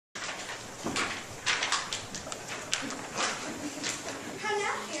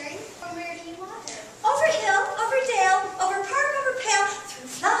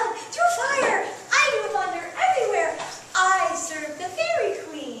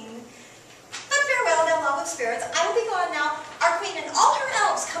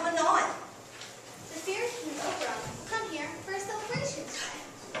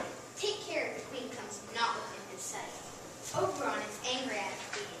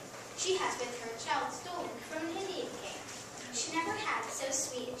She has with her a child stolen from an Indian camp. She never had so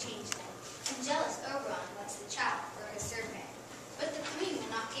sweet a changeling, and jealous Oberon wants the child for his servant. But the queen will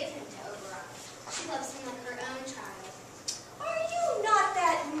not give him to Oberon. She loves him like her own child. Are you not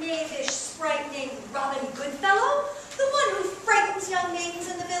that knavish sprite named Robin Goodfellow? The one who frightens young maidens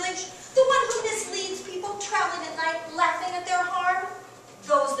in the village? The one who misleads people traveling at night, laughing at their harm?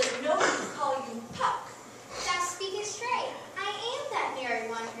 Those that know you call you Puck. Thou speakest straight. I am that merry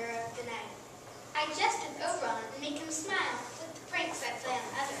wanderer of the night. I jest with Oberon and make him smile with the pranks I play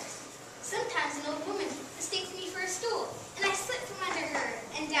on others. Sometimes an old woman mistakes me for a stool, and I slip from under her,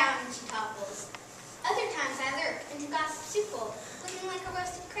 and down she topples. Other times I lurk into gossip's soup bowl, looking like a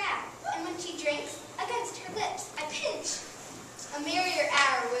roasted crab, and when she drinks, against her lips I pinch. A merrier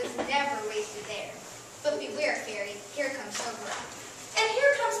hour was never wasted there. But beware, fairy, here comes Oberon. And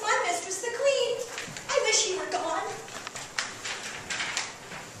here comes my mistress, the queen. I wish he were gone.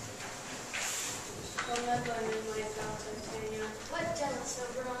 What jealous,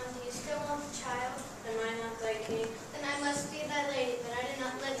 Oberon? Do you still love the child? Am I not thy king? Then I must be thy lady, but I do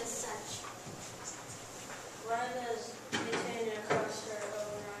not live as such. Why does Titania cross her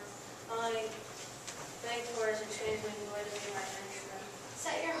Oberon? All I beg for is a changeling boy to be my henchman.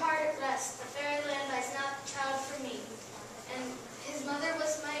 Set your heart at rest. The fairyland buys not the child for me. And his mother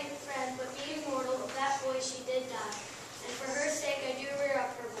was my friend, but being mortal, of that boy she did die. And for her sake I do rear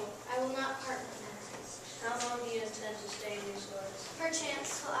up her boy. I will not part with him. How long do you intend to stay in these woods?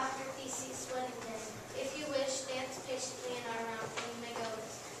 Perchance till after Theseus' wedding day. If you wish, dance patiently in our round, and you may go with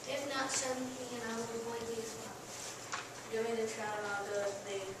us. If not, show me and I will avoid thee as well. Give me the child and I'll go with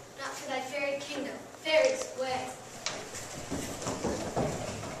thee. Not to thy fairy kingdom. Fairies, away.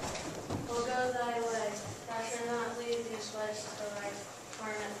 We'll go thy way. Thou shalt not leave these woods till thy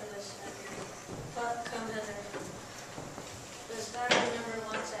torment for this country. But come hither. Dost thou remember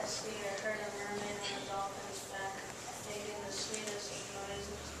once at sea I heard a mermaid on a dolphin's back, making the sweetest of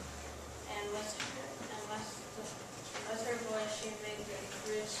noises, and with her voice she made the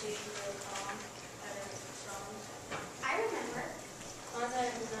rude sea grow calm at her songs. I remember. On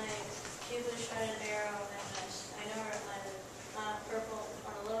that night, Cupid shot an arrow in her nest. I know where it landed, on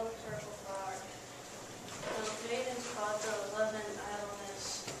a little purple flower. The maidens called the love and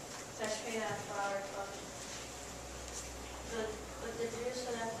idleness. Fetch me that flower, Puck. With the juice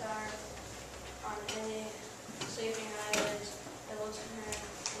of that flower on any sleeping eyelids, I will turn a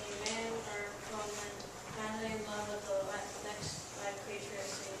man or woman madly in love with the next live creature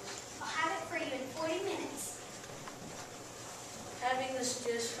it sees. I'll have it for you in 40 minutes. Having this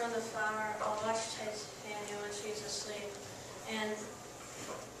juice from the flower, I'll watch Titania when she's asleep and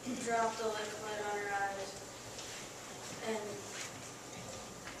drop the liquid on her eyes. And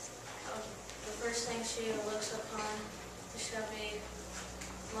the first thing she looks upon shall be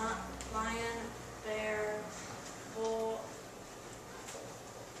lion, bear, bull,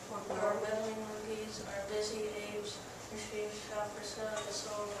 or meddling monkeys, or busy apes, and she shall pursue the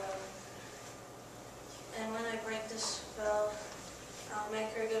soul road. And when I break this spell, I'll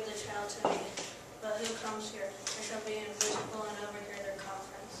make her give the child to me. But who comes here? I shall be invisible and overhear their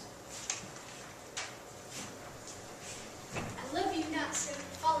conference. I love you not, so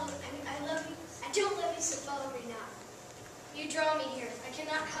follow me. I love you. I don't love you, so follow me not. You draw me here. I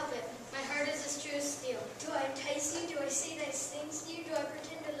cannot help it. My heart is as true as steel. Do I entice you? Do I say nice things to you? Do I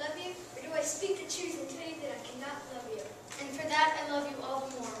pretend to love you? Or do I speak the truth and tell you that I cannot love you? And for that I love you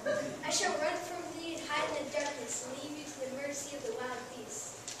all the more. I shall run from thee and hide in the darkness and leave you to the mercy of the wild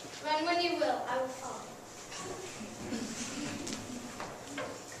beasts. Run when you will, I will follow.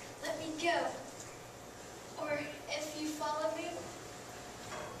 Let me go. Or if you follow me,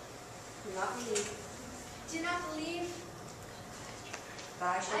 Do not believe. do not believe.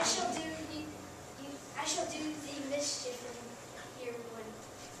 I I shall do thee mischief in your wood.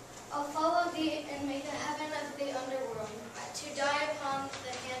 I'll follow thee and make the heaven of the underworld, to die upon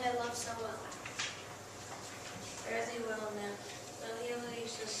the hand I love so well. Fare thee well, nymph. Though he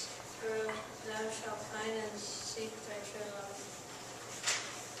leads us through, thou shalt find and seek thy true love.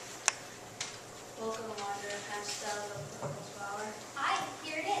 Welcome, wanderer. Hast thou the purple flower? Aye,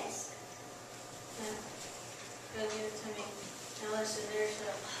 here it is. Yeah. Go give it to me. Now listen,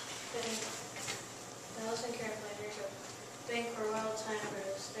 now listen carefully. There's a bank where wild thyme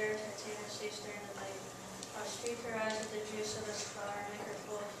grows. There Titania sleeps during the night. I'll streak her eyes with the juice of this flower and make her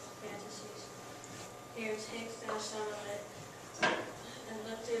full of fantasies. Here, take thou some of it, and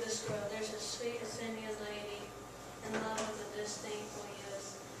look through the scroll. There's a sweet Athenian lady in love with a disdainful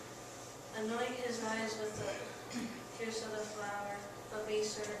youth. Anoint his eyes with the juice of the flower, but be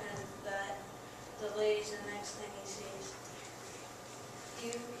certain that the lady's the next thing he sees.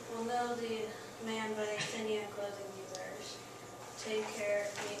 You will know the man by the thin clothing he wears. Take care,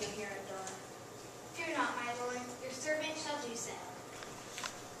 meeting here at dawn. Fear not, my lord, your servant shall do so.